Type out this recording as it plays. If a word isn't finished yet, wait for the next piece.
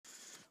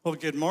Well,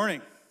 good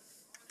morning.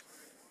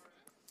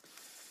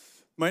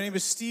 My name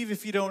is Steve,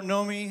 if you don't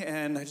know me,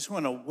 and I just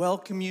want to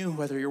welcome you,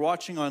 whether you're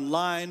watching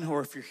online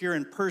or if you're here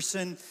in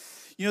person.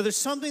 You know, there's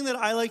something that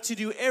I like to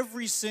do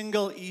every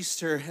single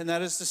Easter, and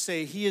that is to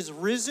say, He is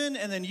risen,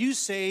 and then you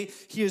say,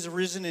 He is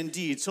risen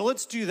indeed. So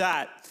let's do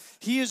that.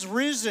 He is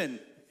risen.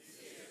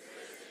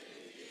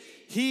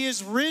 He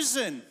is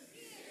risen.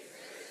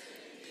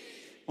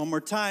 One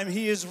more time.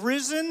 He is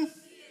risen.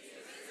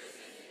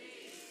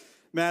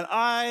 Man,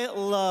 I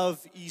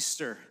love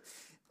Easter.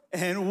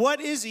 And what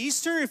is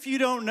Easter, if you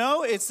don't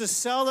know? It's the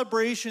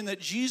celebration that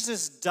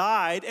Jesus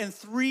died, and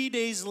 3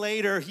 days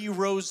later, He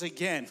rose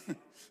again.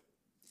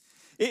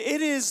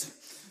 It is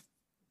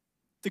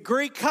the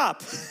Great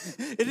Cup.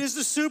 It is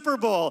the Super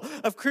Bowl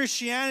of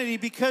Christianity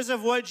because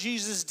of what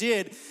Jesus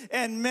did.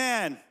 And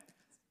man,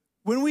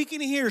 when we can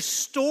hear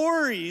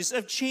stories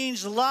of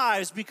changed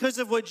lives because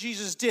of what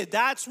Jesus did,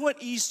 that's what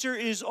Easter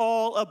is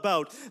all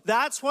about.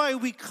 That's why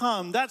we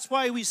come. That's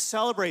why we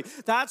celebrate.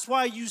 That's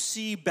why you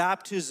see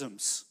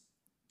baptisms.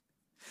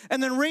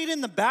 And then right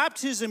in the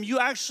baptism, you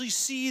actually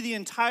see the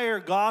entire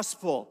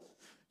gospel.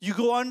 You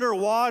go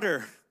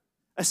underwater,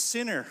 a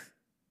sinner,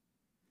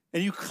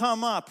 and you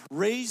come up,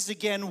 raised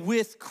again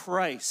with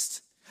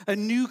Christ, a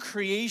new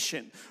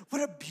creation.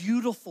 What a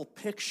beautiful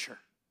picture.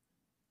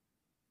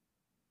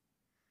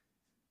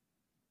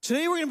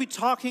 Today we're going to be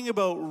talking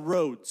about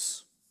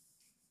roads.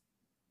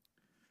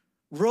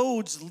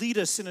 Roads lead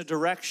us in a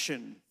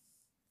direction.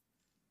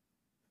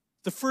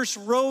 The first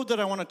road that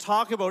I want to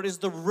talk about is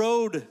the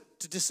road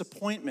to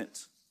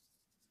disappointment.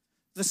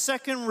 The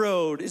second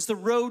road is the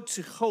road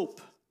to hope.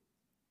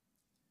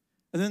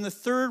 And then the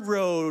third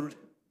road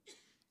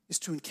is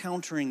to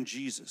encountering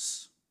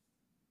Jesus.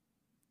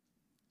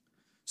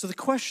 So the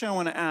question I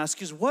want to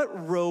ask is,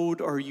 what road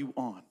are you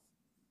on?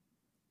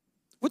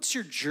 What's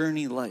your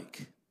journey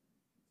like?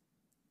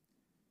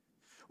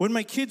 When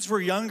my kids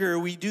were younger,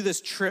 we do this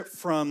trip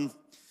from,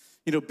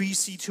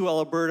 BC to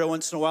Alberta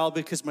once in a while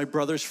because my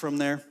brother's from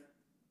there.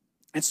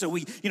 And so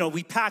we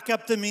pack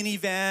up the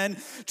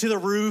minivan to the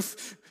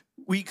roof.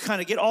 We kind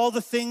of get all the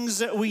things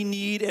that we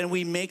need and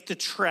we make the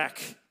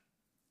trek.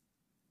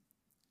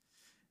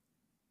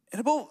 And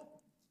about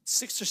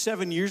 6 or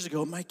 7 years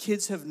ago, my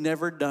kids have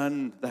never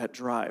done that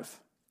drive.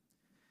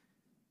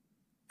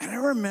 And I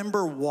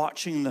remember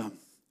watching them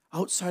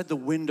outside the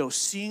window,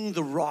 seeing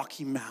the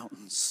Rocky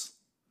Mountains.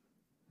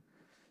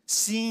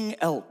 Seeing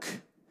elk,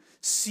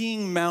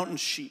 seeing mountain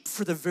sheep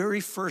for the very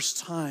first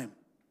time.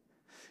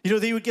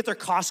 They would get their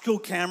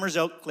Costco cameras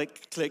out,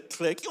 click, click,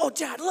 click. Oh,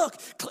 Dad, look,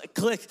 click,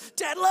 click.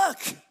 Dad, look.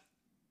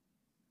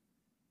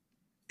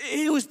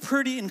 It was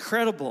pretty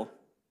incredible.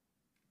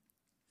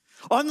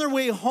 On their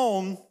way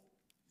home,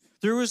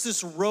 there was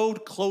this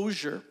road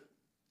closure.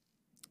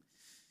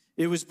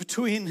 It was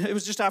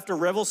just after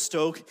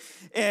Revelstoke,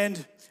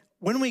 and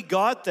when we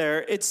got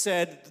there, it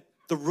said,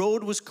 the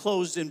road was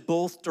closed in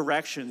both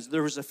directions.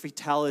 There was a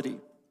fatality.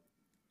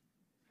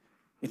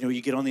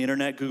 You get on the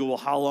internet, Google, well,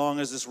 how long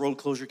is this road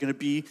closure going to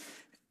be?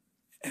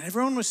 And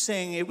everyone was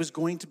saying it was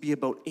going to be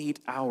about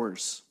 8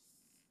 hours.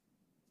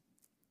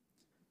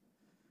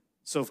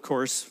 So, of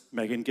course,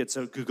 Megan gets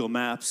out Google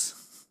Maps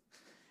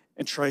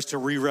and tries to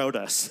reroute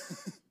us.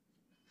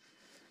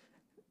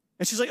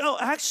 And she's like, oh,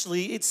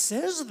 actually, it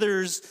says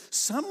there's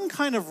some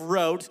kind of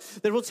route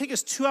that will take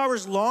us 2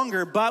 hours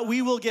longer, but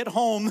we will get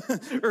home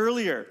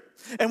earlier.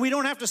 And we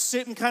don't have to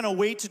sit and kind of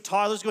wait to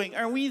toddlers going,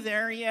 are we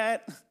there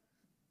yet?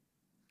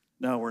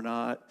 No, we're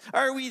not.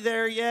 Are we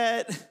there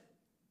yet?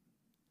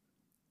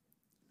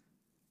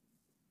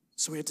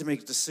 So we had to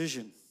make a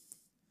decision.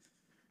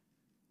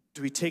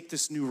 Do we take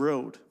this new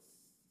road?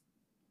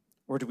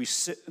 Or do we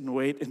sit and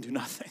wait and do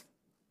nothing?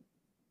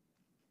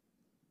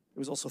 It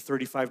was also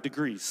 35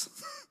 degrees.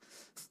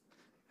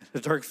 A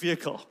dark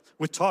vehicle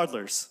with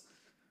toddlers.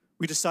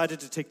 We decided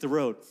to take the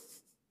road.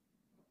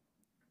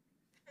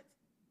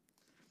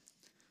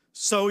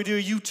 So we do a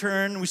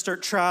U-turn, we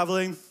start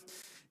traveling.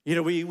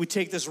 We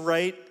take this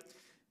right.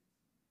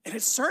 And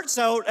it starts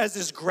out as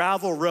this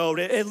gravel road.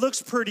 It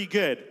looks pretty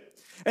good.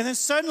 And then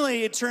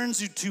suddenly it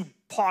turns into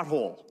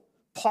pothole,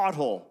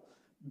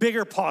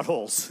 bigger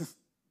potholes.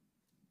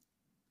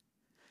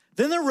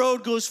 Then the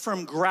road goes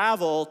from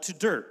gravel to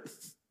dirt.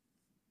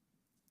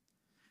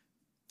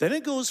 Then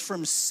it goes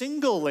from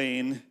double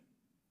lane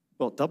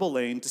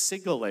to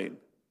single lane.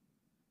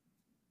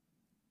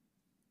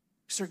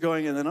 We start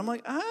going, and then I'm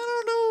like, I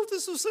don't know if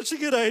this was such a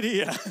good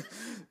idea.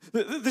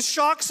 The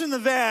shocks in the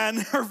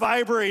van are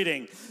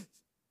vibrating.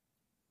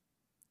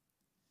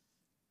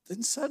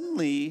 Then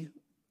suddenly,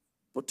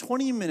 about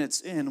 20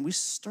 minutes in, we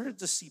started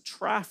to see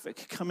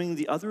traffic coming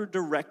the other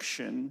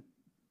direction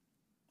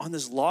on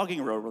this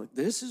logging road. We're like,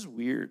 this is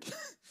weird.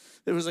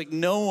 There was like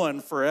no one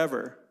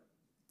forever.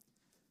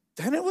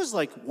 Then it was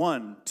like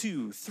 1,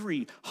 2,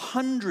 3,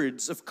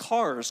 hundreds of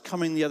cars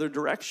coming the other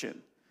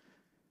direction.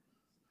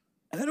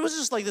 And then it was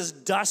just like this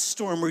dust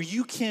storm where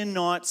you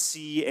cannot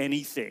see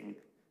anything.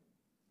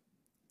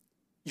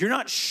 You're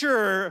not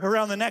sure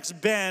around the next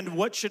bend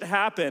what should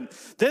happen.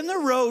 Then the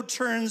road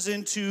turns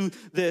into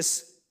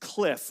this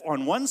cliff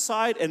on one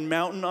side and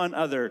mountain on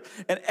other.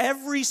 And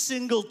every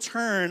single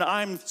turn,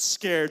 I'm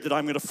scared that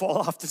I'm going to fall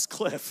off this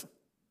cliff.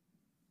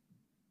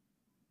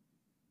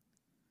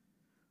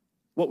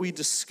 What we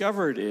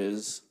discovered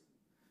is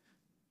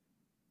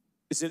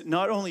it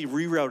not only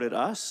rerouted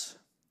us,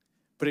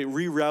 but it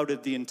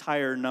rerouted the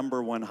entire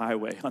number one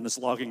highway on this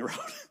logging road.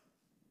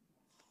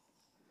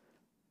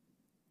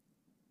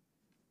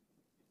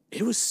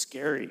 It was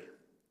scary.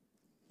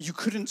 You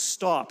couldn't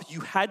stop. You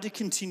had to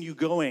continue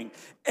going.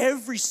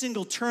 Every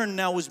single turn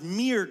now was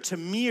mirror to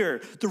mirror.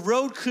 The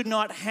road could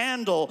not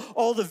handle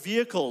all the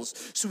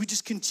vehicles. So we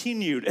just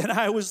continued. And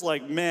I was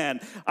like, man,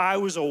 I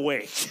was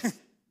awake.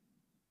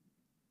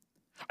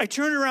 I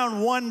turned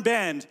around one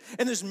bend,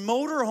 and this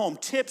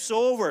motorhome tips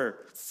over,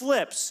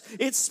 flips.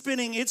 It's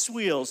spinning its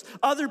wheels.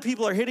 Other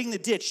people are hitting the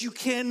ditch. You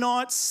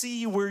cannot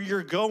see where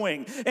you're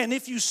going. And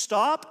if you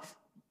stop,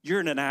 you're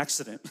in an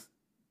accident.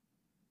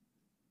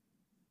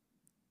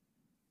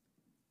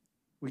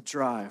 We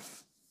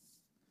drive,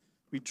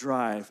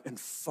 and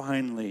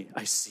finally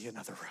I see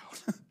another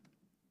road.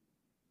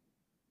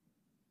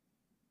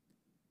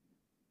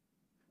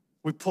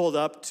 We pulled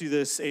up to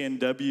this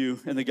A&W,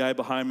 and the guy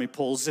behind me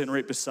pulls in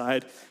right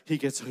beside.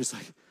 He's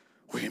like,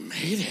 we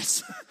made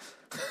it.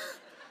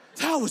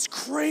 That was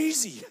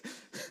crazy.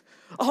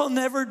 I'll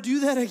never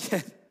do that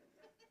again.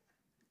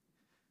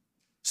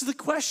 So the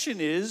question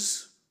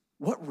is,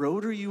 what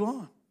road are you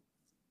on?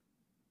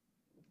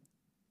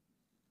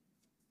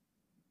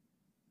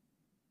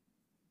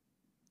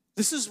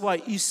 This is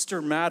why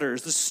Easter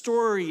matters. The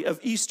story of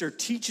Easter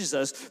teaches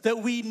us that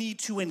we need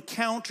to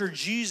encounter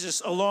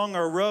Jesus along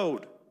our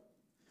road.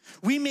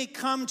 We may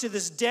come to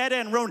this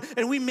dead-end road,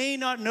 and we may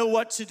not know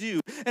what to do.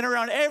 And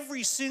around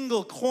every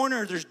single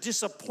corner, there's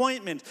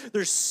disappointment,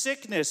 there's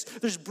sickness,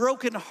 there's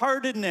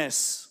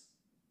brokenheartedness.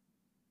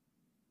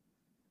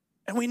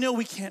 And we know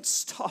we can't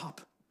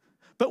stop,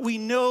 but we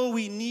know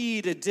we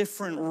need a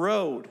different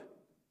road.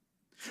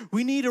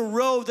 We need a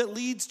road that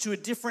leads to a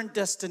different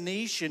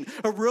destination,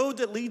 a road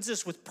that leads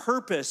us with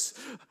purpose,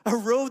 a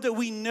road that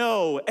we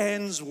know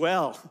ends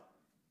well.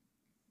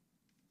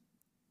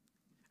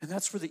 And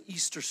that's where the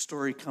Easter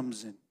story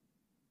comes in.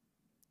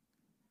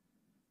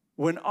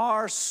 When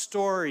our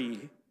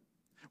story,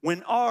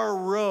 when our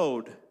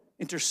road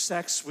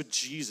intersects with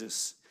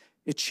Jesus,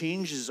 it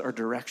changes our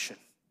direction.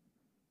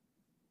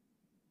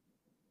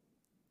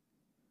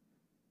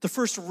 The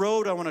first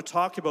road I want to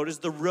talk about is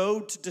the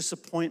road to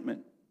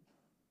disappointment.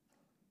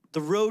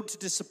 The road to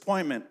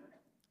disappointment.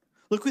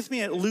 Look with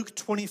me at Luke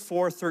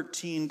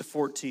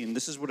 24:13-14.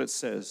 This is what it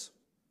says.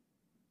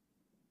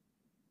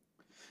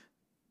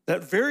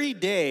 That very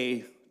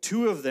day,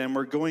 two of them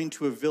were going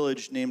to a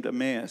village named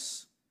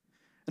Emmaus,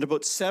 and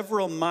about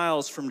several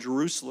miles from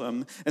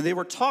Jerusalem, and they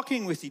were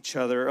talking with each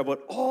other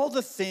about all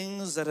the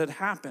things that had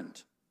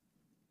happened.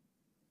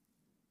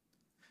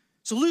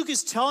 So Luke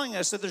is telling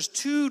us that there's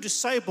two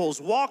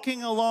disciples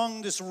walking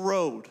along this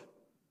road.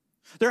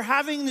 They're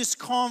having this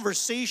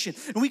conversation,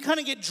 and we kind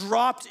of get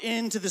dropped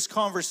into this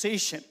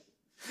conversation.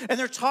 And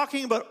they're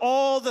talking about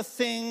all the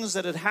things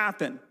that had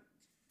happened.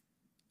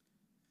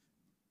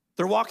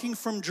 They're walking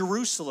from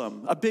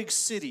Jerusalem, a big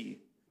city,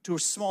 to a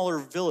smaller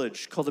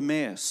village called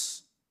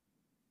Emmaus.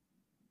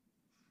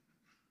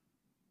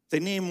 They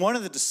name one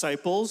of the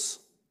disciples,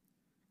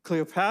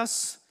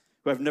 Cleopas,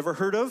 who I've never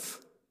heard of,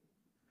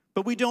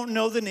 but we don't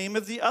know the name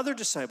of the other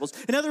disciples.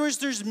 In other words,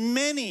 there's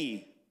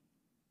many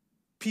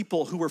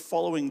people who were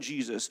following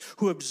Jesus,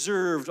 who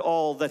observed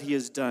all that he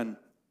has done.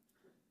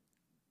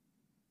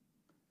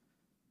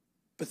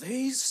 But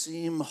they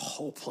seem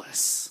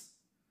hopeless.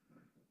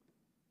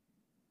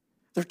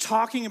 They're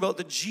talking about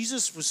that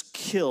Jesus was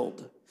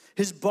killed.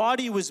 His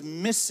body was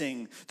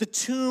missing. The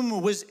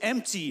tomb was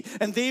empty,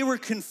 and they were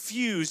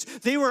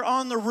confused. They were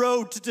on the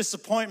road to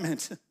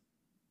disappointment.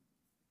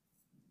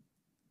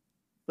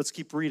 Let's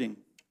keep reading.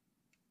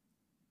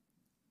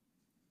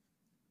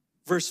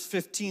 Verse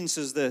 15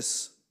 says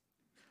this.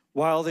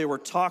 While they were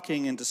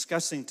talking and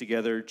discussing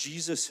together,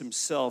 Jesus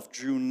himself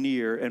drew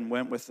near and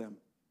went with them.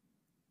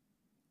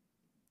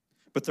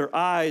 But their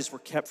eyes were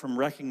kept from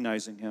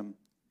recognizing him.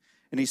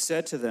 And he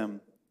said to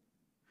them,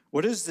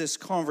 what is this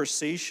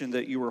conversation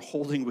that you are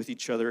holding with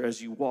each other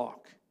as you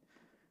walk?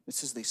 It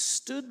says they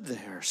stood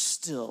there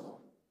still,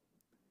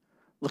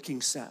 looking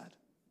sad.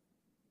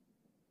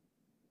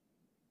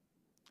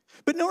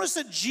 But notice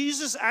that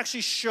Jesus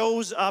actually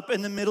shows up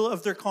in the middle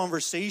of their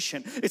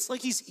conversation. It's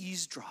like he's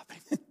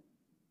eavesdropping.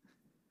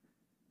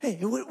 Hey,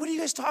 what are you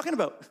guys talking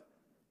about?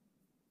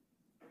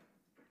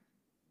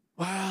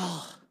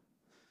 Well,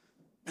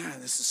 man,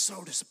 this is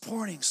so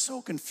disappointing,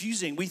 so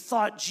confusing. We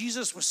thought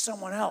Jesus was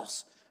someone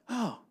else.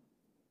 Oh.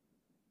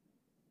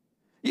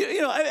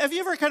 You know, have you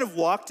ever kind of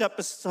walked up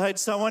beside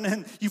someone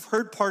and you've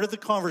heard part of the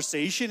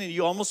conversation and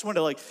you almost want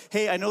to like,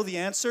 hey, I know the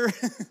answer.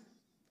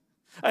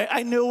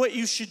 I know what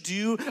you should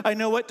do. I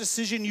know what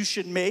decision you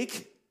should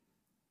make.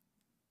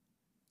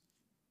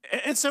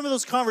 And some of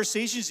those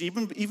conversations,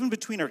 even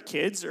between our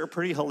kids, are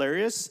pretty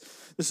hilarious.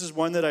 This is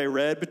one that I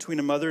read between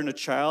a mother and a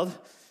child.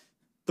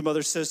 The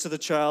mother says to the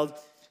child,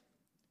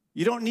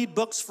 You don't need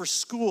books for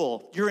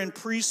school. You're in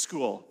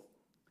preschool.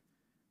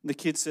 And the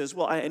kid says,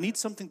 well, I need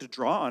something to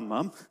draw on,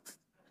 Mom.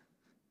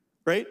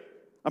 Right?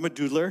 I'm a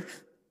doodler.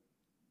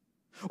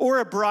 Or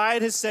a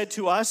bride has said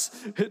to us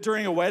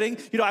during a wedding,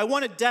 I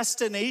want a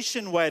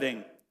destination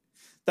wedding.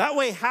 That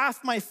way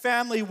half my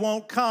family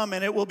won't come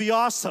and it will be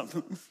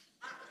awesome.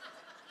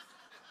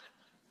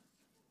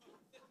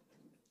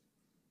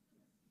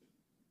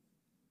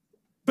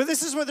 But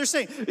this is what they're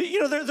saying.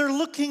 They're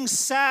looking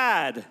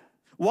sad.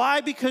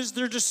 Why? Because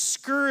they're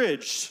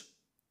discouraged.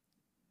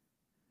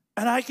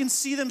 And I can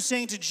see them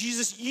saying to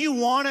Jesus, you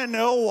want to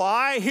know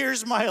why?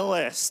 Here's my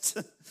list.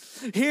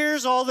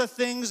 Here's all the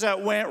things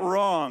that went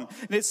wrong.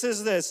 And it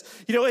says this,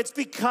 it's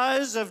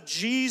because of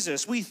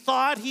Jesus. We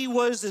thought he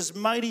was this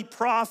mighty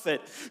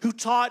prophet who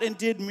taught and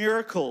did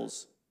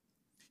miracles.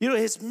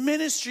 His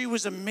ministry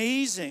was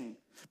amazing,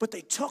 but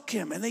they took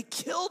him and they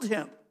killed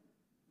him.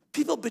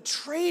 People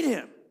betrayed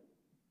him.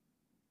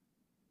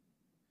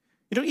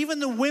 Even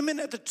the women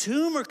at the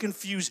tomb are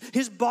confused.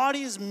 His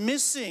body is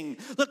missing.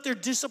 Look, they're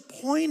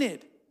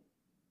disappointed.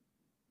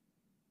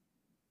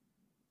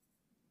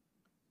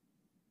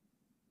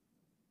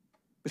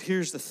 But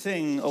here's the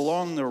thing,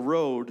 along the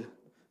road,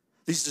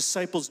 these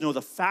disciples know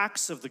the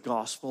facts of the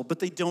gospel, but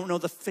they don't know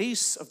the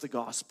face of the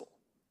gospel.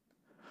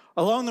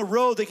 Along the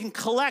road, they can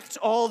collect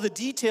all the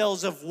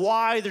details of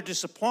why they're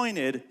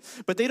disappointed,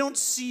 but they don't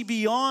see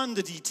beyond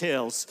the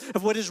details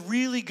of what is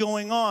really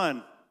going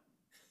on.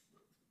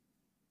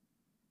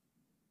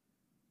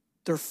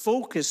 They're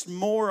focused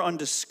more on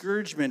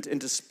discouragement and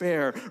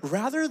despair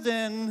rather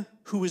than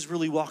who is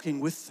really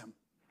walking with them.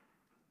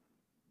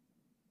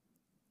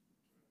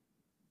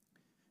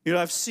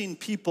 I've seen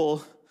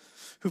people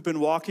who've been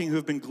walking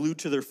who've been glued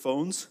to their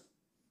phones,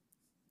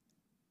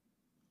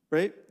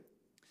 right?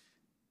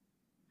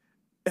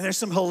 And there's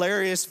some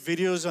hilarious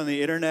videos on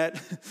the internet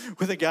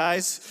with the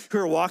guys who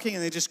are walking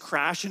and they just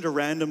crash into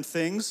random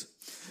things.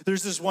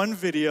 There's this one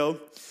video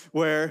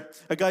where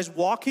a guy's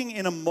walking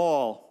in a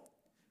mall.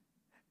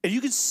 And you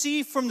can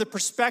see from the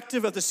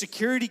perspective of the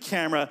security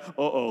camera,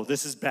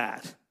 this is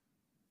bad.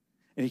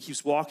 And he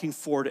keeps walking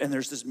forward, and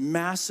there's this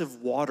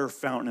massive water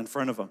fountain in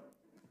front of him.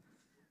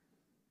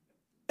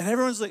 And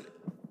everyone's like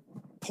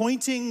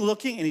pointing,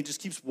 looking, and he just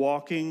keeps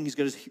walking. He's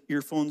got his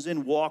earphones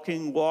in,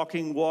 walking,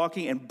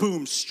 and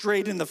boom,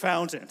 straight in the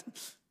fountain.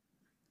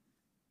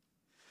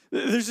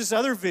 There's this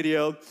other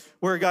video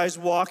where a guy's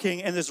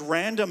walking, and this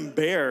random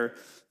bear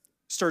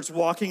starts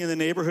walking in the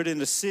neighborhood in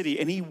the city,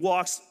 and he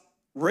walks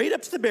right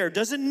up to the bear,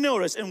 doesn't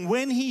notice, and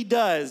when he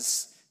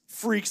does,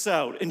 freaks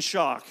out in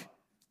shock.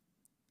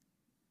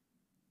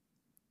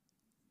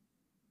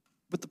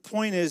 But the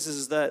point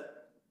is that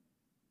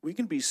we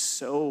can be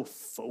so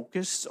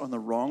focused on the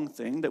wrong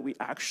thing that we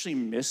actually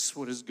miss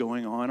what is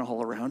going on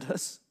all around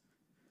us.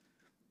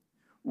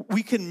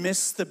 We can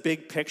miss the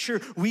big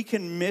picture. We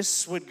can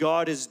miss what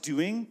God is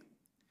doing.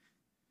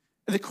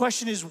 And the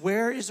question is,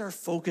 where is our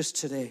focus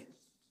today?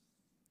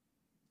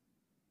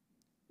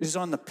 Is it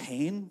on the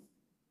pain?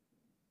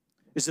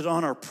 Is it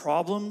on our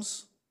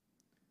problems?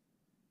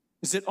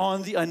 Is it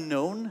on the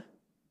unknown?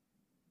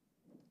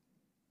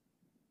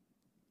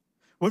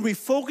 When we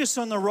focus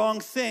on the wrong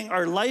thing,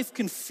 our life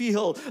can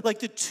feel like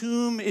the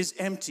tomb is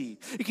empty.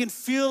 It can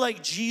feel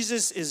like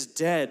Jesus is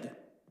dead.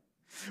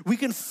 We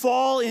can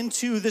fall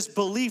into this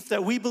belief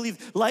that we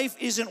believe life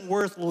isn't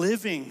worth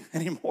living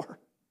anymore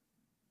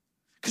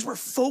because we're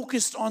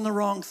focused on the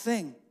wrong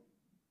thing.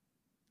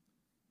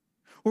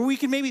 Or we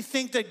can maybe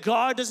think that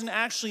God doesn't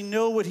actually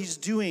know what he's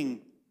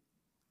doing.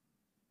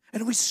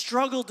 And we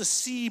struggle to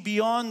see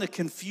beyond the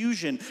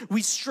confusion.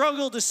 We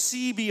struggle to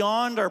see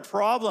beyond our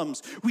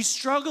problems. We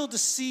struggle to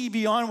see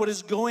beyond what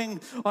is going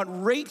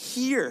on right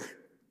here.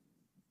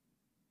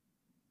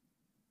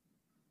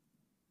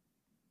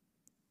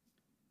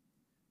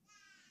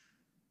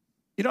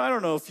 I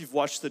don't know if you've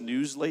watched the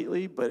news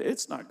lately, but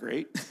it's not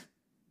great.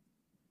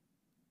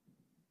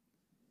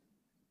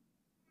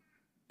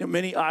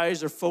 Many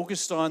eyes are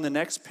focused on the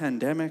next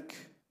pandemic,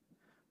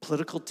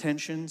 political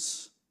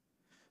tensions,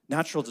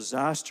 natural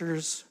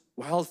disasters,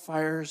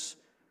 wildfires,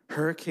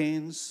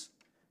 hurricanes,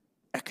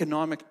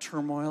 economic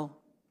turmoil,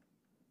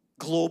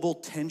 global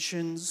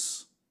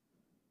tensions.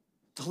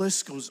 The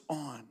list goes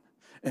on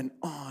and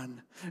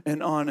on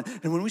and on.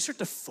 And when we start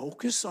to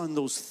focus on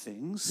those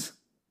things,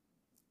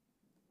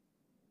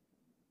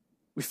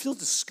 we feel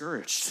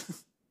discouraged.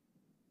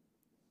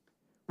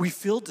 We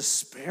feel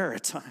despair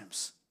at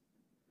times.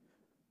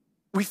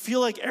 We feel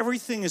like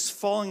everything is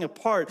falling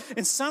apart.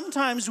 And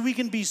sometimes we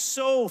can be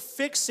so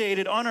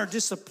fixated on our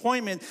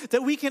disappointment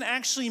that we can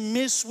actually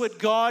miss what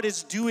God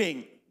is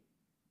doing.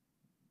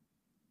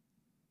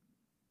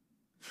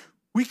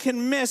 We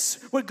can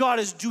miss what God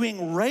is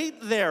doing right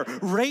there,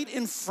 right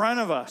in front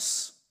of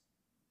us.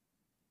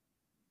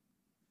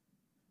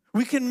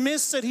 We can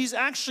miss that he's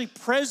actually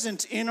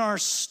present in our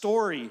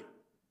story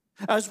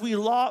as we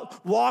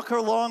walk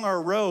along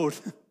our road.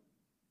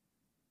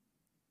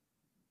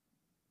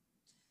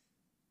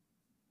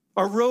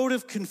 Our road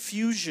of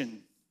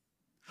confusion,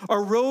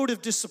 our road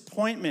of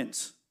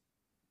disappointment.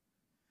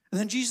 And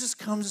then Jesus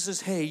comes and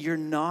says, hey, you're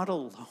not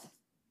alone.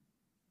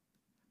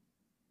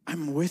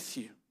 I'm with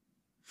you.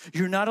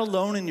 You're not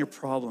alone in your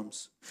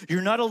problems.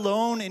 You're not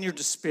alone in your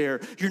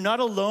despair. You're not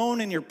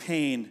alone in your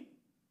pain.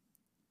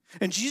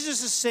 And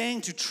Jesus is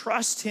saying to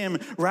trust him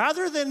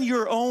rather than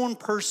your own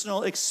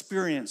personal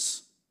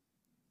experience.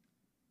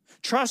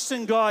 Trust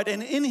in God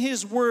and in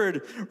his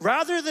word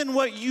rather than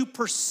what you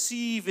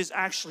perceive is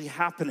actually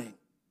happening.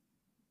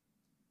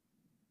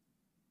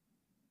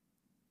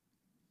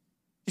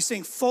 He's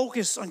saying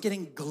focus on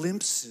getting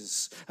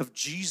glimpses of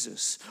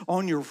Jesus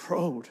on your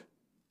road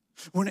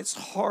when it's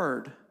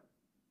hard,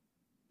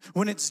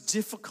 when it's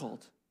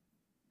difficult,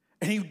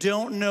 and you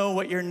don't know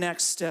what your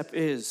next step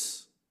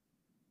is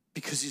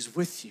because he's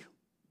with you.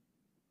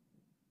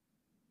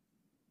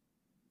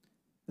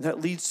 And that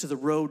leads to the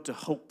road to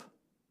hope.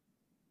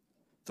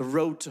 The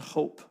road to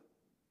hope.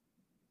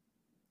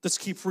 Let's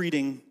keep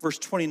reading. Verse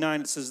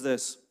 29, it says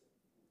this.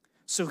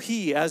 So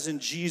he, as in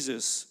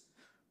Jesus,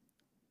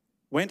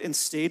 went and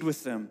stayed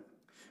with them.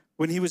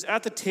 When he was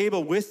at the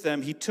table with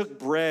them, he took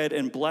bread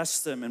and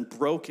blessed them and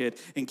broke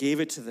it and gave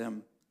it to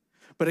them.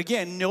 But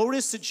again,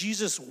 notice that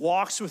Jesus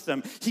walks with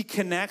them. He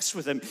connects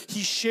with them.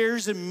 He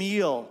shares a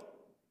meal.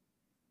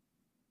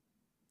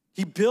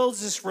 He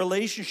builds this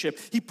relationship.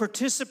 He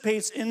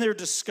participates in their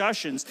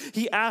discussions.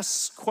 He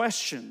asks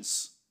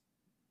questions.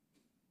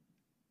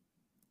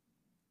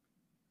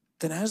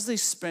 Then as they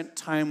spent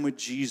time with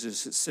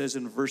Jesus, it says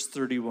in verse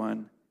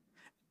 31,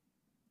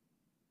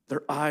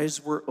 their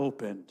eyes were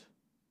opened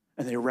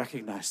and they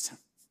recognized him.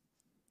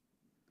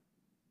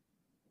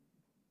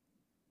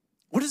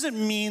 What does it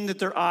mean that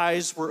their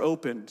eyes were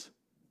opened?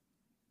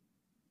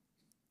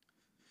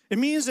 It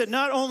means that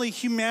not only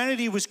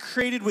humanity was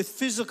created with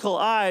physical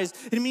eyes,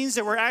 it means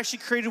that we're actually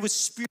created with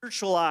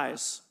spiritual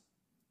eyes.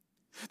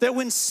 That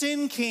when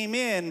sin came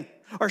in,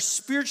 our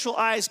spiritual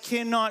eyes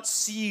cannot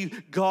see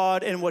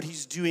God and what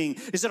he's doing.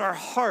 Is that our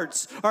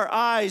hearts, our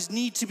eyes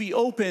need to be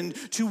opened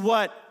to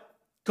what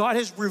God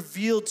has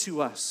revealed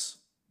to us.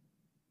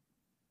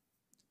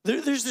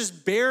 There's this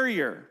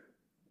barrier.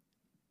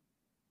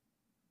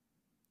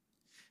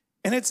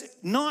 And it's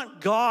not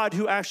God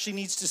who actually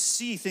needs to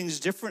see things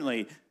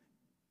differently.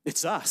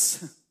 It's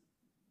us.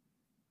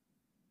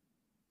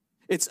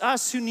 It's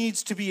us who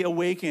needs to be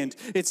awakened.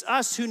 It's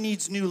us who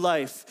needs new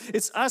life.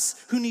 It's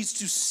us who needs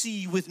to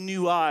see with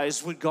new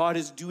eyes what God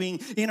is doing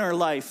in our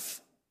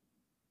life.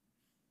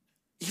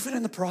 Even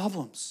in the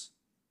problems.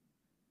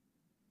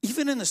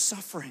 Even in the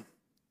suffering.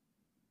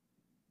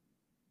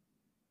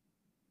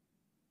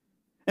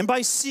 And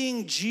by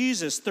seeing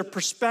Jesus, their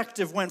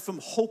perspective went from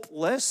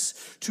hopeless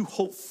to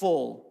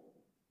hopeful.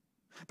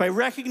 By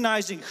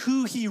recognizing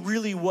who he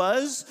really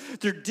was,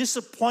 their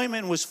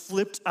disappointment was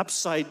flipped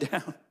upside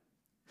down.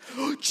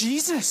 Oh,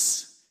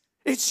 Jesus,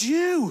 it's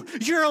you.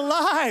 You're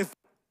alive.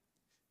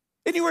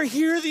 And you were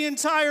here the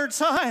entire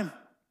time.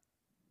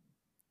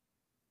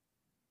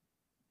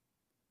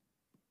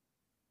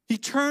 He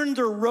turned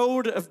their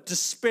road of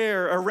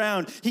despair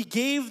around. He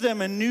gave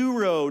them a new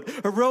road,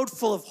 a road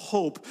full of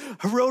hope,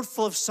 a road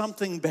full of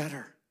something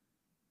better.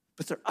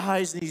 But their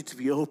eyes needed to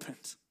be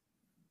opened.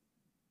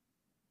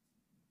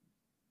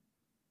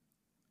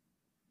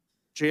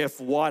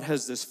 J.F. Watt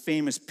has this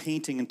famous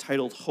painting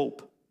entitled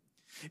Hope.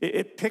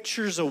 It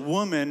pictures a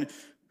woman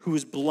who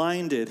is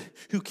blinded,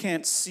 who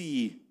can't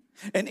see.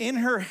 And in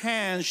her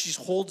hand, she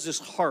holds this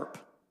harp.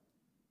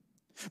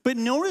 But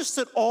notice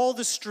that all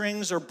the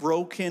strings are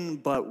broken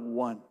but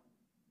one.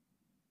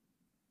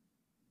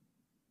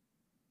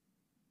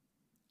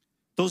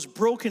 Those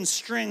broken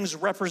strings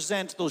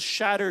represent those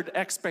shattered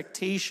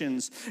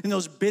expectations and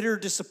those bitter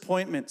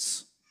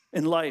disappointments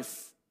in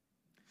life.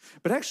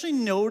 But actually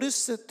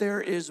notice that there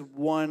is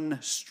one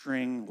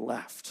string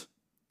left.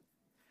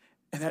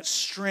 And that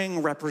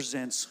string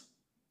represents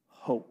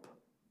hope.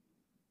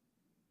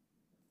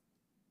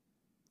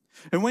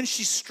 And when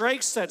she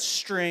strikes that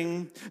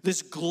string,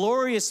 this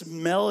glorious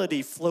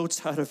melody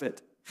floats out of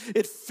it.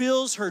 It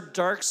fills her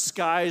dark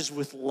skies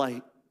with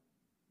light.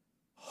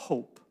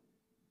 Hope.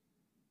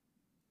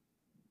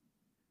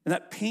 And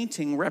that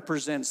painting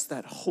represents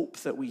that hope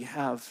that we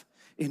have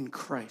in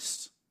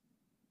Christ.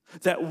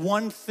 That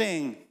one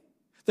thing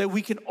that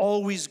we can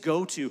always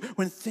go to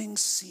when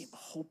things seem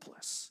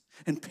hopeless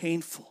and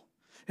painful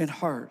and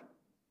hard.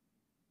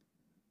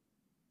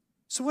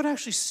 So what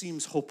actually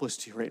seems hopeless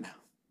to you right now?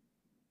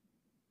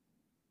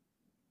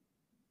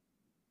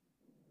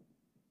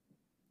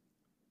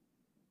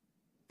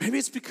 Maybe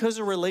it's because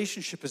a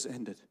relationship has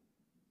ended,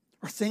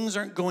 or things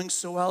aren't going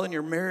so well in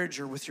your marriage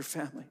or with your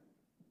family.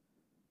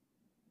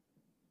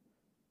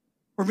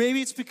 Or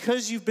maybe it's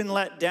because you've been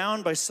let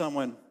down by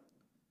someone,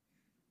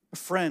 a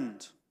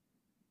friend,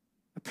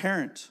 a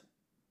parent,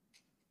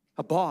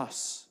 a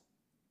boss,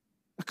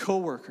 a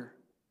coworker.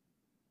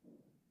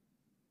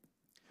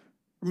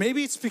 Or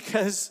maybe it's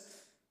because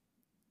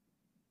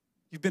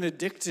you've been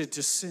addicted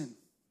to sin.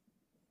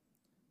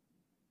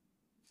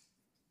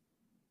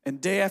 And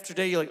day after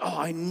day, you're like, oh,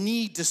 I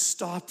need to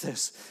stop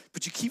this.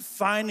 But you keep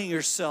finding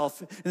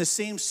yourself in the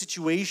same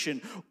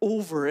situation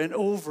over and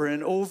over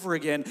and over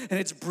again, and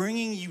it's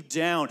bringing you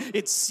down.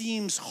 It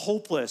seems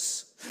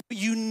hopeless, but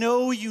you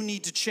know you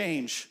need to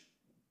change.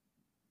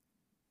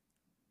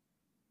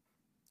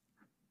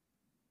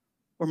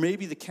 Or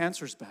maybe the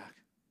cancer's back.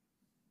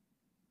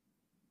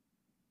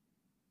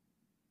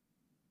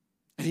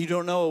 And you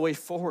don't know a way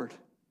forward.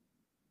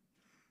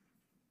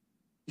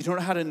 You don't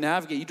know how to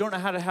navigate. You don't know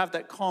how to have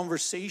that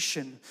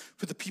conversation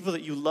with the people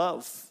that you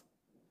love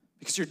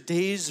because your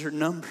days are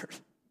numbered.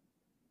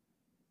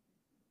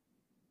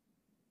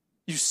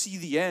 You see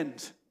the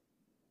end.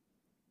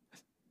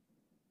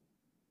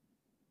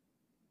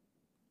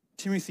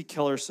 Timothy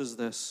Keller says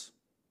this: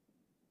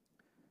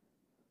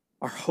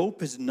 our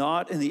hope is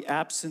not in the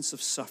absence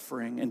of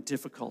suffering and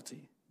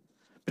difficulty,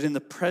 but in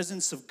the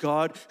presence of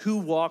God who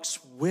walks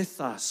with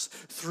us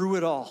through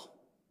it all.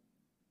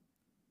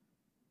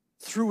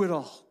 Through it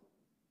all.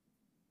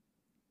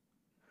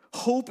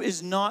 Hope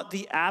is not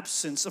the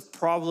absence of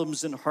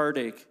problems and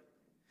heartache.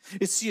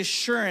 It's the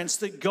assurance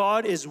that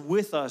God is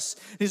with us,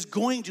 is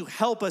going to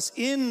help us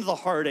in the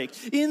heartache,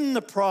 in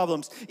the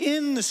problems,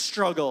 in the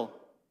struggle.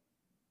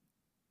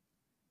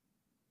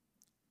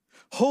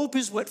 Hope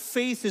is what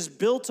faith is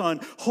built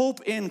on.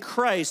 Hope in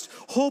Christ.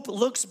 Hope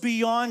looks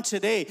beyond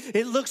today.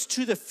 It looks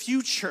to the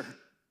future.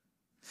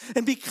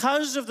 And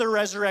because of the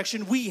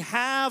resurrection, we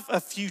have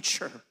a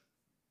future.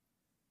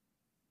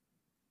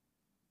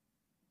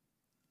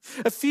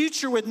 A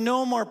future with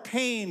no more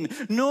pain,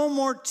 no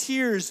more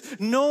tears,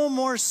 no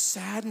more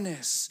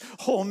sadness.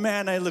 Oh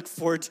man, I look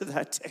forward to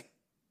that day.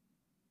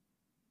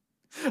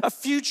 A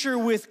future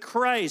with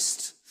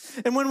Christ.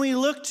 And when we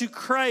look to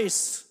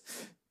Christ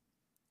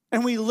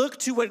and we look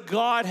to what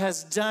God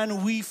has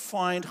done, we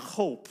find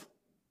hope.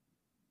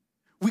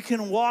 We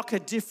can walk a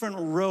different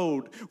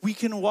road. We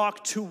can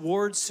walk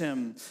towards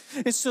him.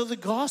 And so the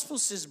gospel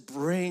says,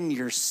 bring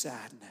your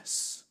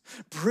sadness.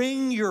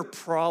 Bring your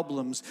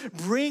problems.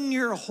 Bring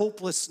your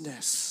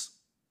hopelessness.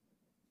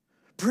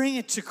 Bring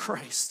it to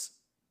Christ.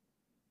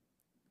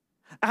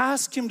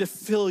 Ask him to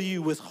fill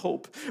you with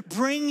hope.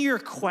 Bring your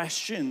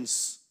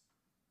questions.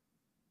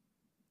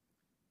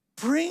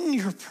 Bring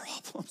your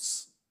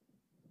problems.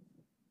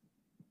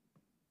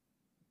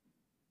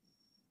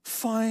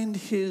 Find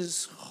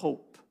his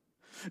hope.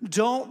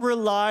 Don't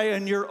rely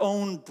on your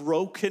own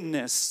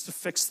brokenness to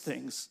fix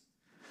things,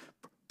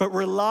 but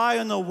rely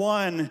on the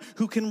one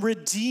who can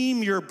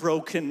redeem your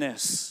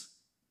brokenness.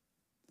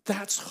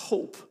 That's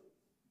hope.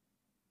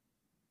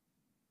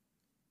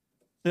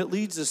 And it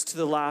leads us to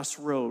the last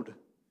road,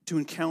 to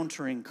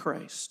encountering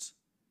Christ.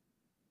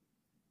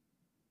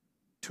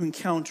 To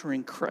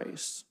encountering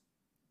Christ.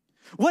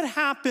 What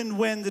happened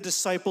when the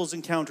disciples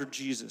encountered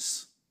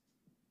Jesus?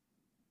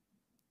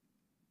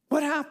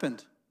 What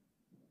happened?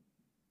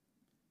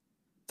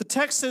 The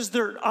text says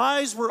their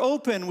eyes were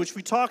open, which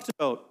we talked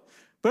about,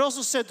 but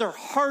also said their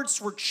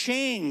hearts were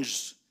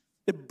changed.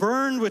 It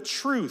burned with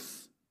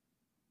truth.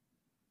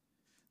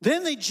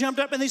 Then they jumped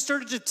up and they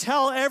started to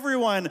tell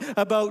everyone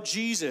about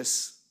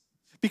Jesus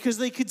because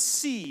they could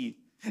see.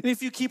 And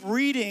if you keep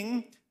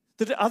reading,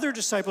 the other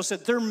disciples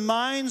said their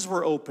minds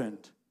were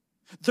opened.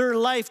 Their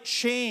life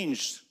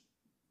changed.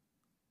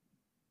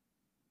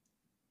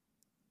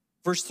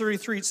 Verse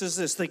 33, it says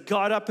this: they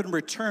got up and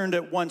returned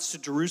at once to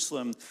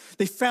Jerusalem.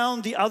 They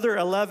found the other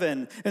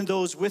 11 and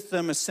those with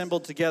them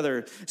assembled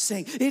together,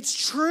 saying, "It's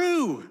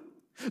true.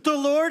 The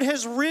Lord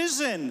has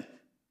risen.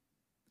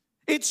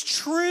 It's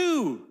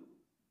true."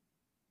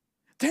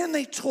 Then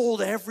they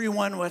told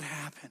everyone what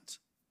happened.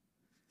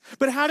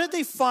 But how did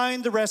they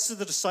find the rest of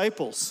the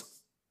disciples?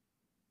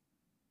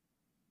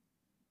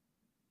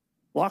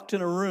 Locked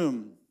in a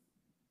room,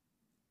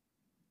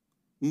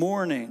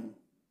 mourning,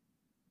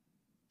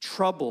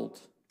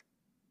 troubled,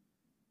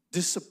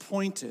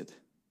 disappointed,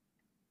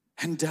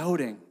 and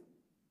doubting.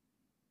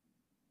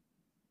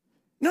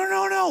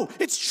 No,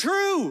 it's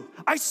true.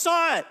 I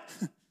saw it.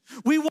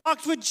 We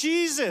walked with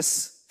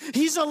Jesus.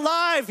 He's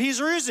alive. He's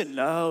risen.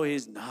 No,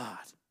 he's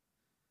not.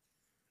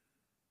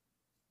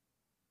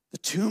 The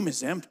tomb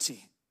is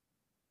empty.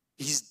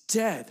 He's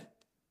dead.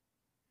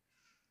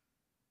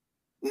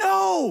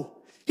 No,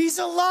 he's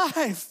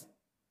alive.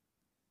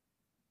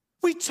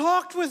 We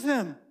talked with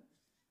him.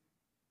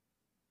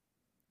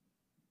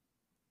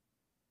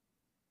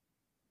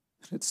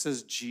 It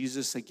says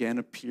Jesus again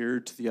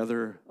appeared to the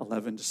other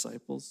 11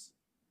 disciples.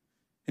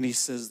 And he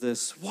says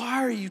this: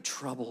 "Why are you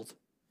troubled?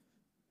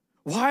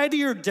 Why do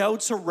your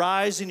doubts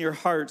arise in your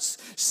hearts?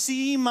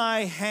 See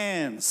my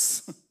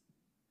hands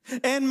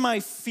and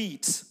my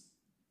feet.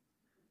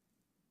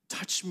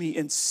 Touch me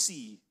and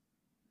see.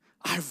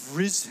 I've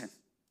risen."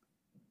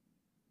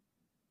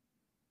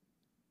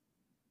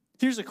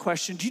 Here's a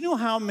question. Do you know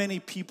how many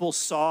people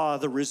saw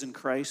the risen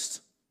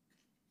Christ?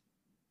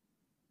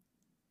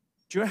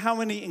 Do you know how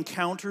many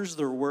encounters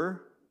there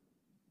were?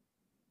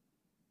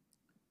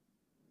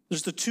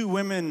 There's the two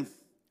women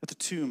at the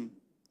tomb,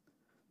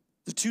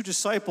 the two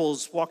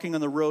disciples walking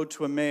on the road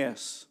to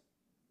Emmaus,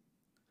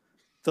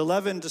 the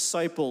 11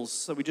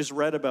 disciples that we just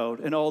read about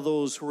and all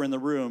those who were in the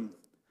room,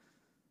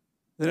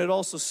 then it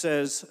also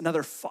says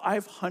another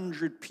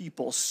 500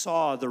 people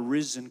saw the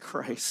risen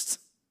Christ.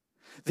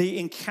 They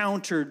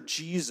encountered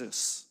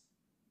Jesus.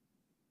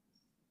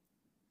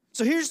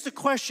 So here's the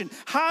question.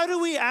 How do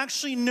we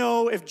actually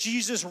know if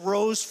Jesus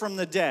rose from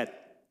the dead?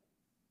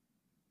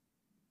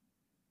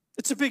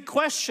 It's a big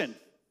question.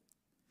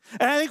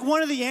 And I think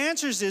one of the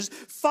answers is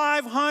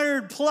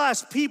 500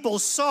 plus people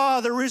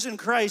saw the risen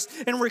Christ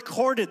and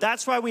recorded.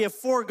 That's why we have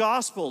 4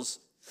 Gospels.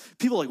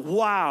 People are like,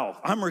 wow,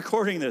 I'm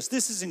recording this.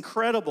 This is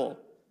incredible.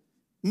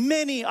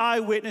 Many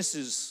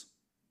eyewitnesses.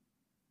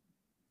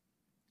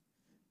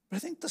 But I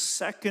think the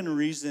second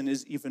reason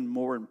is even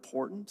more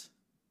important.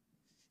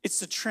 It's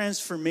the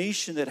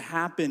transformation that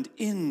happened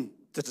in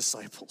the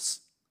disciples.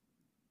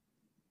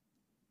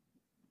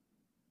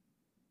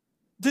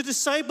 The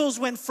disciples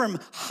went from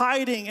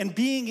hiding and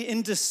being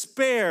in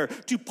despair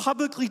to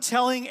publicly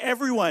telling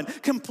everyone,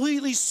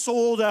 completely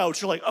sold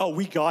out. You're like, oh,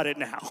 we got it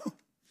now.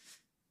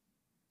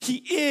 He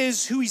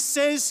is who he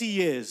says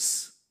he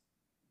is.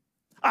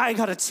 I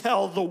got to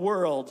tell the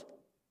world.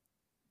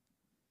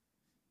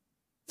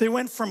 They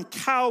went from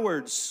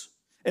cowards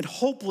and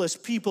hopeless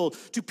people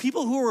to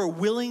people who are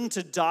willing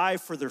to die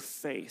for their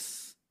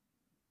faith.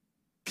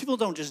 People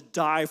don't just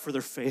die for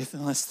their faith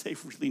unless they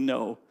really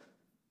know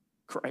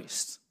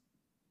Christ.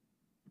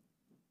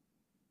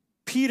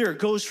 Peter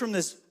goes from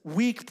this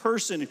weak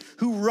person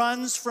who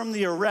runs from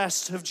the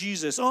arrest of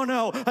Jesus. Oh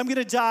no, I'm going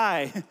to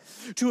die.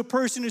 To a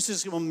person who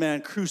says, oh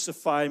man,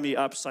 crucify me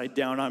upside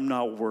down. I'm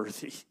not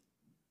worthy.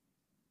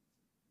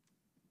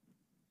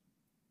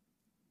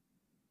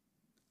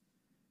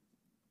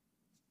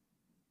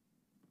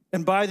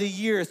 And by the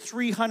year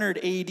 300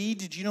 AD,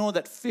 did you know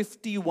that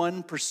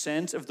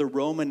 51% of the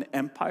Roman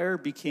Empire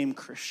became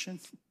Christian?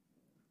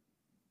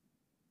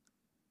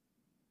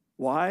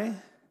 Why?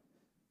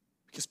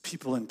 Because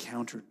people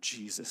encountered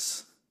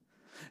Jesus.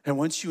 And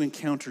once you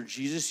encounter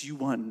Jesus, you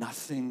want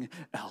nothing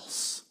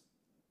else.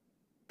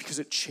 Because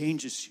it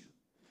changes you.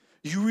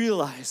 You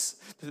realize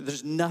that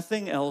there's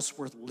nothing else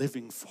worth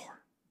living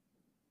for.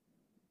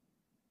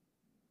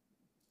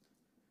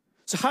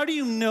 So how do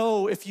you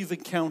know if you've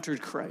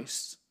encountered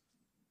Christ?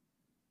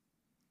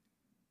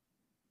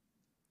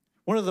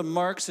 One of the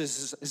marks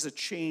is a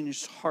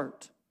changed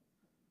heart.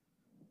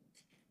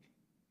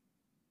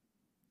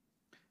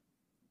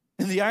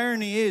 And the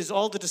irony is,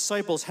 all the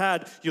disciples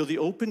had, the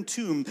open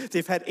tomb.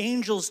 They've had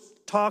angels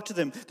talk to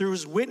them. There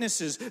was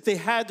witnesses. They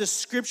had the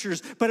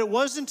scriptures, but it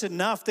wasn't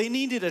enough. They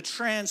needed a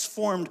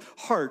transformed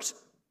heart.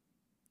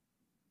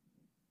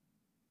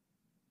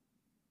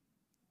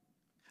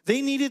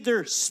 They needed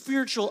their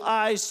spiritual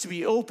eyes to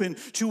be open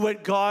to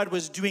what God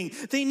was doing.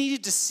 They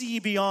needed to see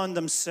beyond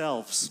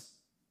themselves,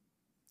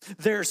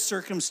 their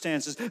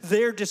circumstances,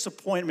 their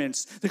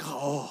disappointments. They go,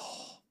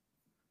 oh,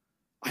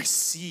 I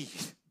see.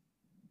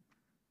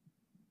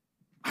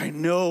 I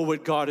know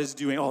what God is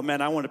doing. Oh man,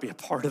 I want to be a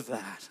part of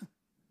that.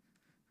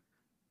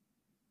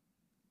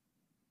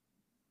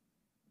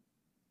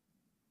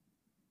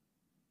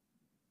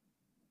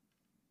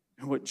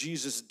 And what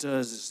Jesus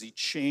does is he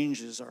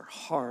changes our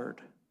hard,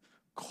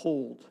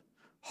 cold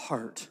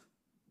heart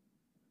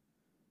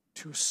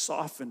to a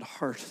softened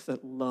heart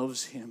that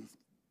loves him,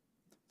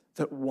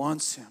 that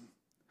wants him,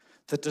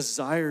 that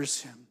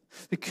desires him,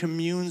 that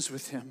communes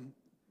with him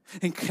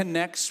and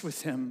connects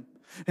with him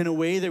in a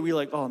way that we're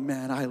like, oh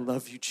man, I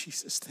love you,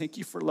 Jesus. Thank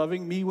you for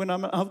loving me when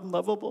I'm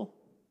unlovable.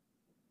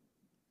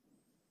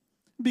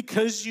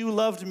 Because you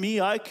loved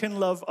me, I can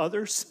love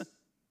others.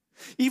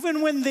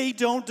 Even when they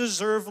don't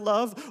deserve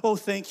love, oh,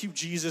 thank you,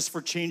 Jesus,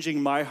 for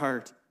changing my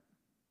heart.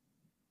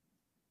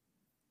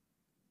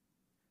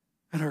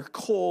 And our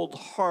cold,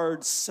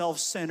 hard,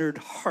 self-centered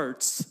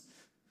hearts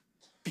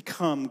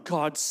become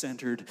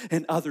God-centered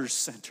and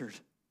others-centered.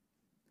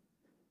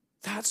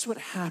 That's what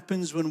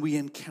happens when we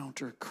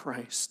encounter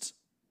Christ.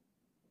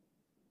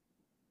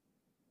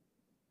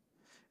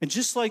 And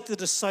just like the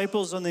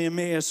disciples on the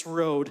Emmaus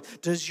Road,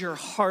 does your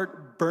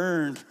heart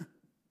burn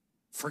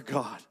for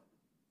God?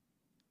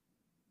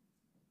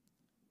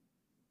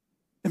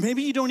 And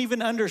maybe you don't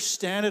even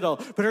understand it all,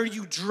 but are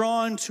you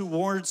drawn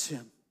towards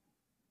him?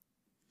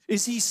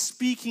 Is he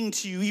speaking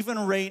to you even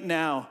right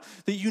now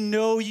that you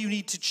know you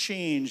need to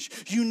change?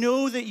 You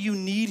know that you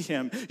need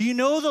him. You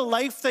know the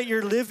life that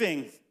you're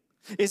living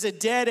is a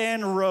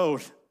dead-end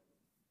road.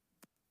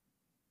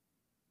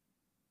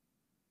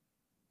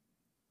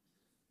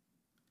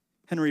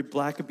 Henry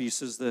Blackaby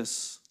says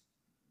this.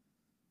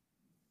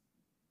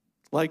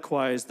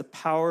 Likewise, the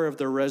power of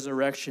the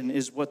resurrection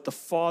is what the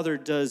Father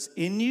does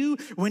in you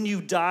when you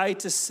die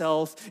to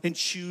self and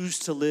choose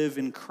to live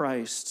in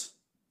Christ.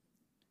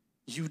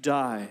 You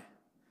die,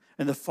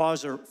 and the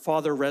Father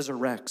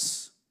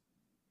resurrects.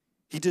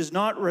 He does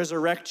not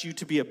resurrect you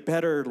to be a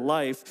better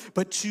life,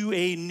 but to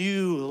a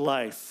new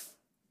life.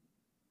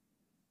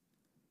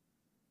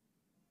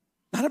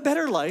 Not a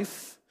better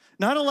life.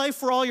 Not a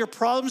life where all your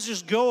problems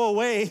just go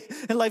away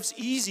and life's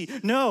easy.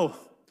 No,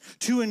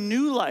 to a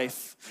new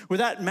life where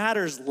that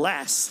matters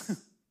less.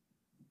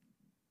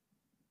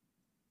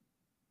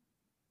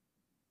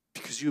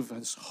 because you have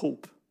this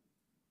hope,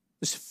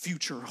 this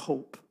future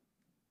hope.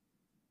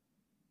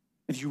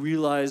 And you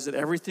realize that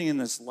everything in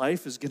this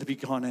life is going to be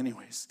gone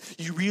anyways.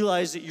 You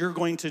realize that you're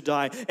going to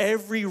die.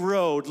 Every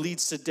road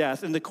leads to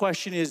death. And the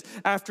question is,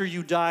 after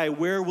you die,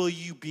 where will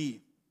you be?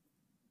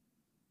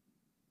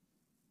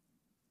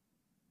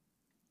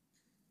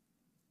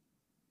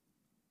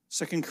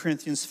 Second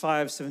Corinthians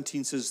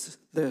 5:17 says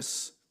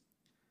this,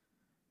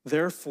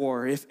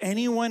 therefore, if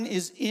anyone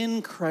is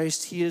in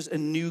Christ, he is a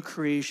new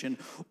creation.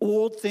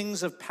 Old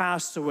things have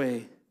passed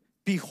away.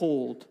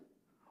 Behold,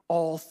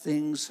 all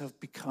things have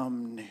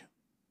become new.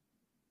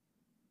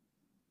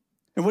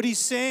 And what he's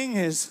saying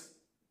is,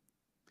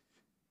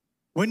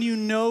 when you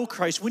know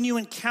Christ, when you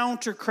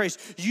encounter Christ,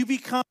 you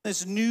become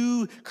this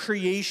new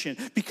creation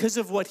because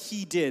of what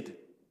he did.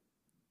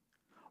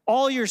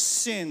 All your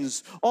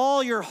sins,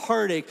 all your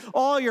heartache,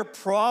 all your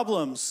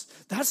problems,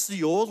 that's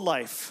the old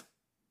life.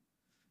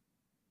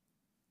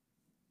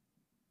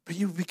 But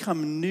you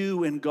become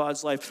new in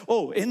God's life.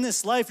 Oh, in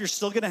this life, you're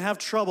still going to have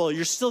trouble.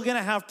 You're still going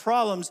to have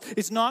problems.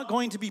 It's not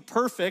going to be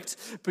perfect,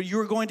 but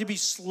you're going to be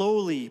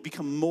slowly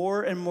become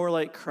more and more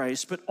like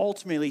Christ. But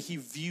ultimately, he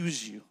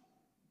views you.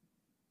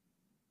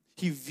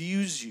 He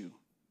views you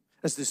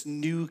as this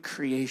new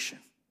creation.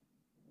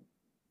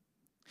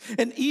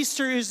 And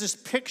Easter is this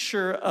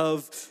picture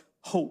of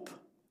hope,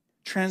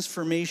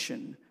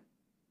 transformation,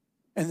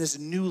 and this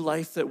new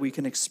life that we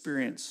can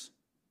experience.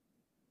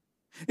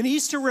 And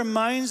Easter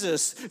reminds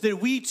us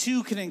that we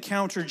too can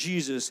encounter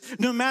Jesus.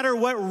 No matter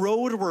what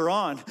road we're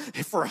on,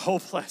 if we're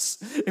hopeless,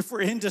 if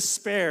we're in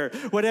despair,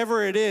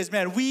 whatever it is,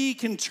 man, we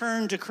can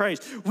turn to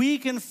Christ. We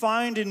can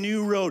find a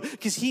new road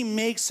because he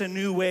makes a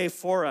new way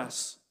for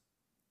us.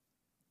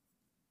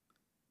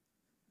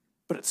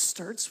 But it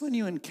starts when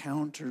you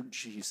encounter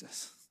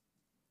Jesus.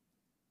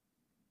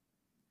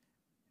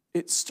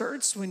 It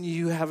starts when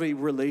you have a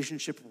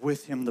relationship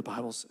with him, the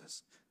Bible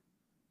says.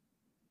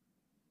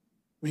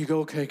 When you go,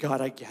 okay,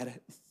 God, I get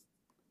it.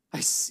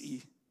 I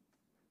see.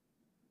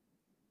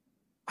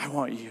 I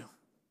want you.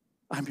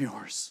 I'm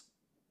yours.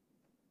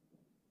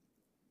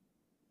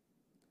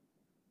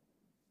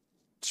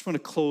 Just want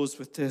to close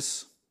with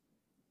this.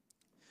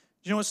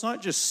 You know, it's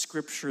not just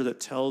scripture that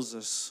tells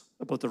us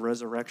about the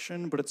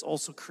resurrection, but it's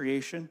also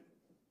creation.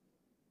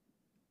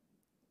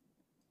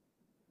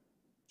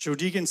 Joe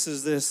Deegan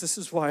says this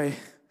is why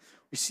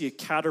we see a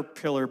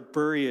caterpillar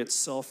bury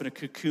itself in a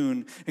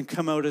cocoon and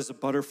come out as a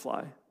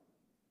butterfly.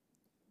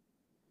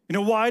 You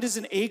know, why does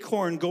an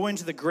acorn go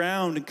into the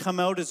ground and come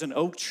out as an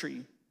oak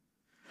tree?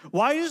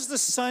 Why does the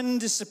sun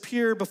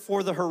disappear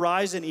before the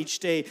horizon each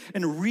day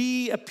and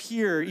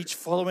reappear each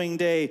following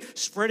day,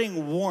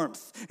 spreading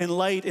warmth and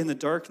light in the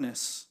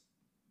darkness?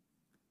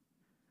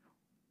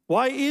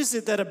 Why is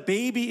it that a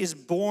baby is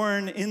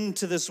born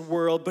into this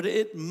world, but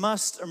it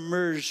must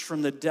emerge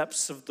from the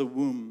depths of the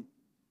womb?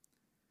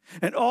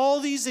 And all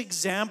these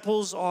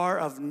examples are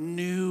of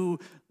new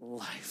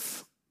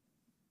life.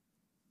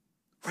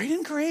 Right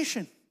in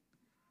creation.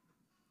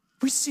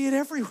 We see it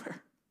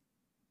everywhere.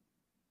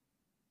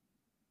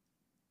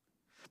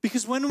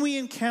 Because when we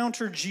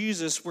encounter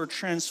Jesus, we're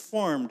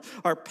transformed.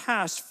 Our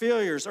past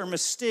failures, our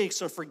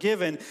mistakes are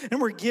forgiven, and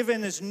we're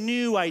given this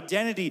new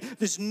identity,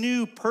 this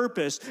new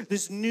purpose,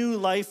 this new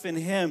life in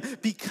him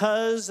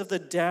because of the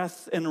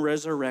death and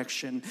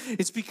resurrection.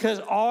 It's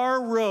because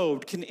our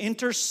road can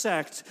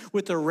intersect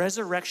with the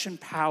resurrection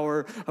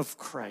power of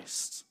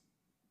Christ.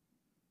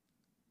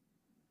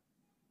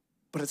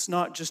 But it's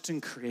not just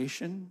in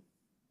creation.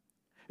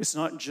 It's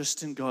not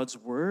just in God's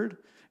word.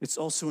 It's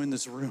also in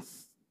this room.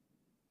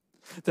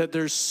 That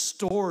there's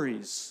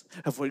stories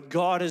of what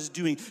God is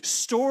doing,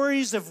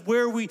 stories of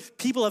where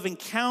people have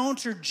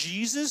encountered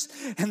Jesus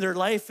and their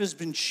life has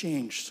been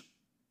changed.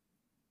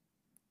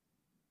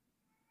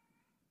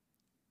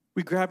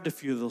 We grabbed a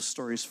few of those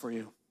stories for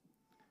you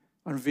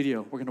on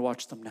video. We're going to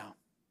watch them now.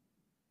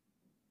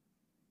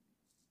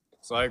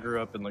 So I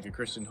grew up in like a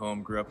Christian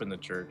home, grew up in the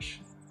church.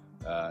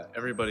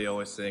 Everybody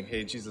always saying,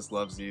 hey, Jesus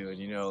loves you. And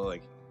you know,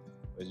 like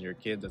when you're a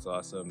kid, that's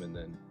awesome. And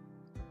then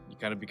you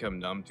kind of become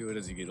numb to it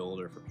as you get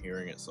older from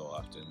hearing it so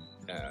often.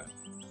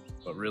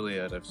 But really,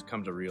 I've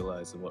come to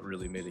realize that what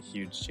really made a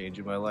huge change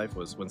in my life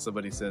was when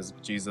somebody says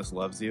Jesus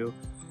loves you,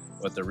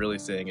 what they're really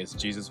saying is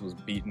Jesus was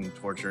beaten,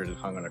 tortured, and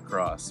hung on a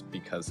cross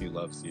because he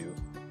loves you,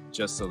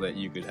 just so that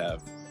you could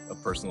have a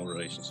personal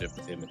relationship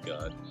with him and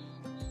God.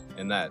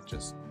 And that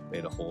just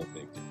made a whole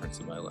big difference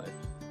in my life.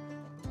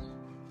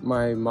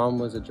 My mom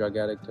was a drug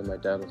addict and my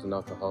dad was an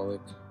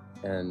alcoholic,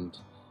 and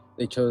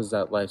they chose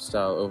that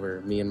lifestyle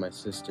over me and my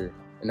sister.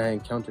 And I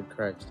encountered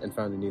Christ and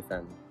found a new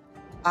family.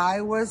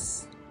 I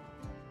was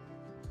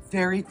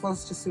very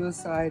close to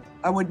suicide.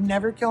 I would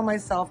never kill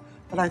myself,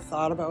 but I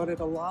thought about it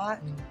a lot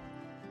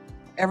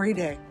every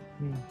day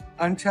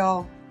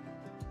until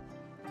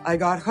I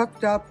got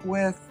hooked up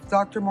with,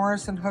 Dr.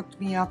 Morrison hooked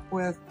me up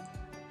with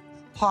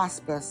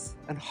hospice,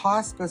 and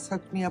hospice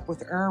hooked me up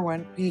with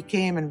Erwin. He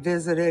came and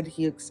visited,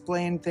 he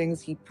explained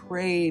things, he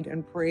prayed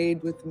and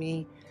prayed with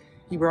me.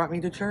 He brought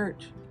me to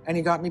church and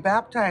he got me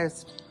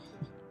baptized.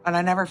 And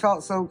I never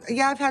felt so,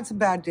 I've had some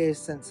bad days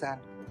since then.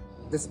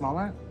 this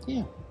moment?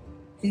 Yeah.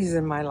 He's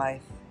in my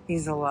life.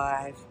 He's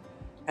alive.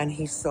 And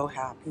he's so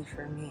happy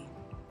for me.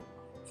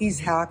 He's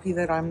happy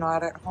that I'm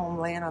not at home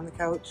laying on the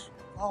couch.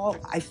 Oh,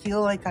 I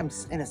feel like I'm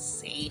in a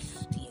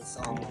safety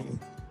zone.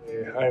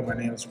 Hi, my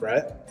name is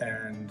Brett,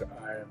 and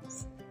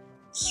I've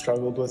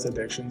struggled with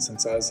addiction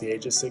since I was the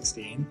age of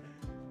 16.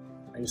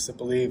 I used to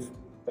believe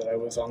that I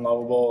was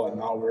unlovable and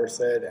not worth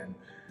it, and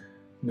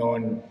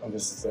knowing I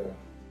was the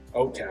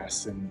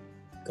outcast, and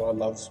God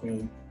loves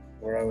me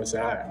where I was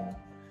at, and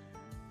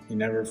He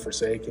never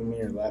forsaken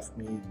me or left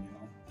me.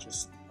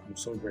 Just I'm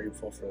so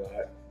grateful for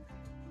that.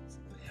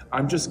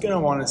 I'm just gonna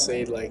want to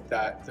say like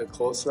that: the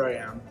closer I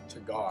am to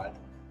God,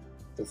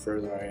 the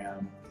further I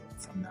am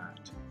from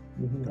that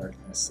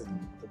darkness,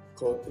 and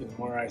the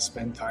more I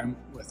spend time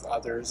with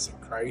others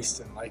in Christ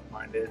and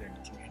like-minded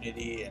and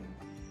community and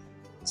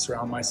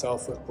surround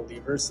myself with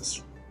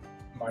believers,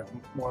 the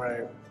more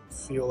I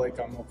feel like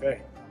I'm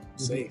okay, I'm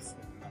safe,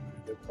 and I'm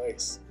in a good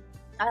place.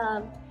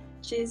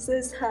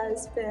 Jesus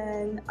has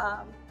been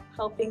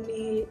helping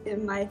me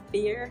in my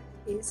fear.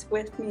 He's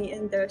with me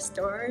in the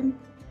storm,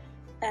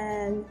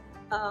 and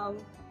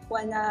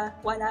when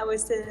I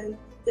was in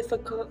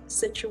difficult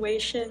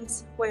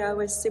situations where I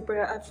was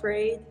super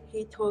afraid,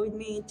 He told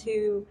me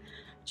to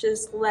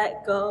just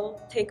let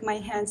go, take my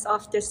hands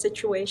off the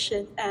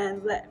situation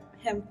and let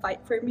Him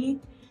fight for me,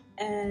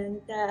 and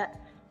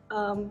that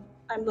I'm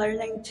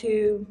learning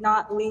to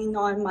not lean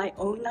on my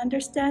own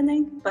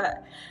understanding,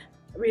 but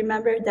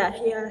remember that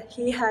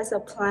he has a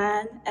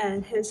plan,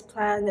 and His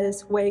plan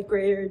is way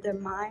greater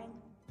than mine,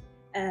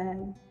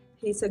 and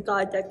He's a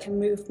God that can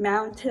move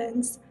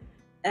mountains,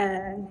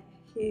 and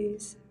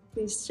He's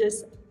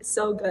just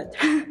so good.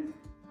 I'm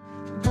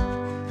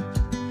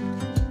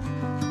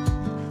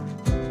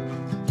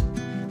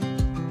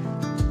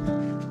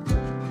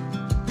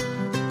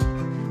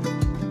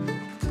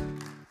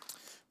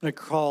going to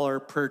call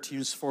our prayer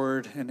teams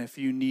forward, and if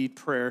you need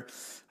prayer,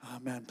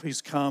 man, please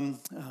come.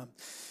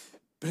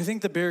 But I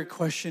think the bigger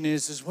question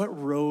is what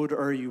road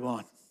are you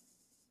on?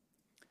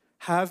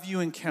 Have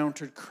you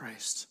encountered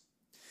Christ?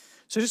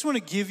 So I just want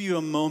to give you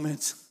a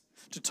moment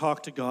to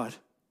talk to God.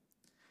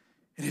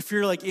 And if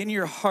you're like in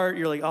your heart,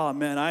 you're like, oh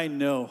man, I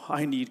know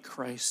I need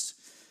Christ.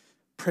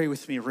 Pray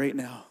with me right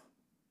now.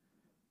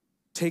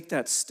 Take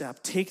that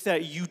step. Take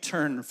that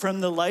U-turn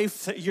from the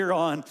life that you're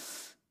on,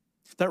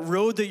 that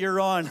road that you're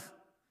on.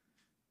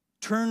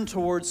 Turn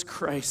towards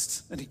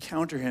Christ and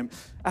encounter Him.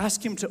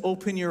 Ask Him to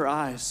open your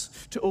eyes,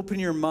 to open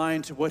your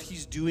mind to what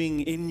He's doing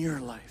in your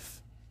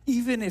life,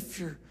 even if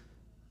you're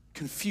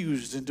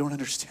confused and don't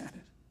understand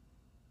it.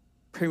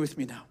 Pray with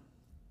me now.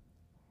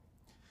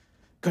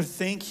 God,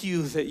 thank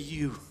you that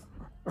you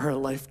are a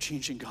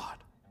life-changing God.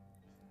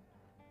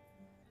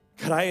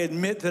 God, I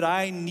admit that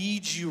I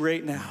need you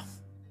right now.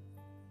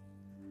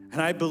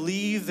 And I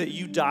believe that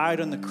you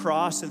died on the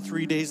cross and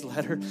 3 days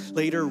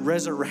later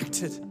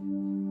resurrected.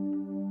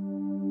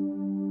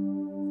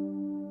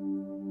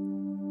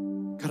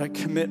 God, I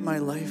commit my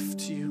life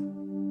to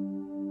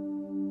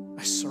you.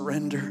 I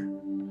surrender.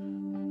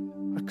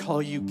 I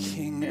call you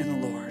King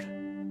and Lord.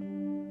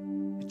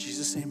 In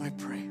Jesus' name I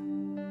pray.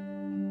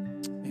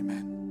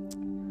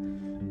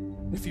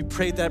 Amen. If you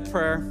prayed that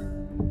prayer,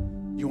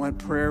 you want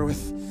prayer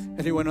with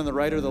anyone on the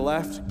right or the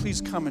left, please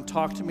come and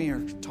talk to me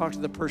or talk to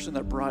the person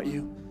that brought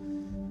you.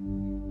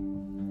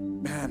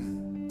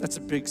 Man, that's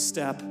a big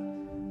step.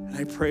 And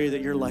I pray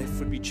that your life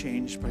would be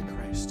changed by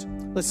Christ.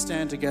 Let's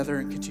stand together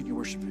and continue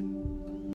worshiping.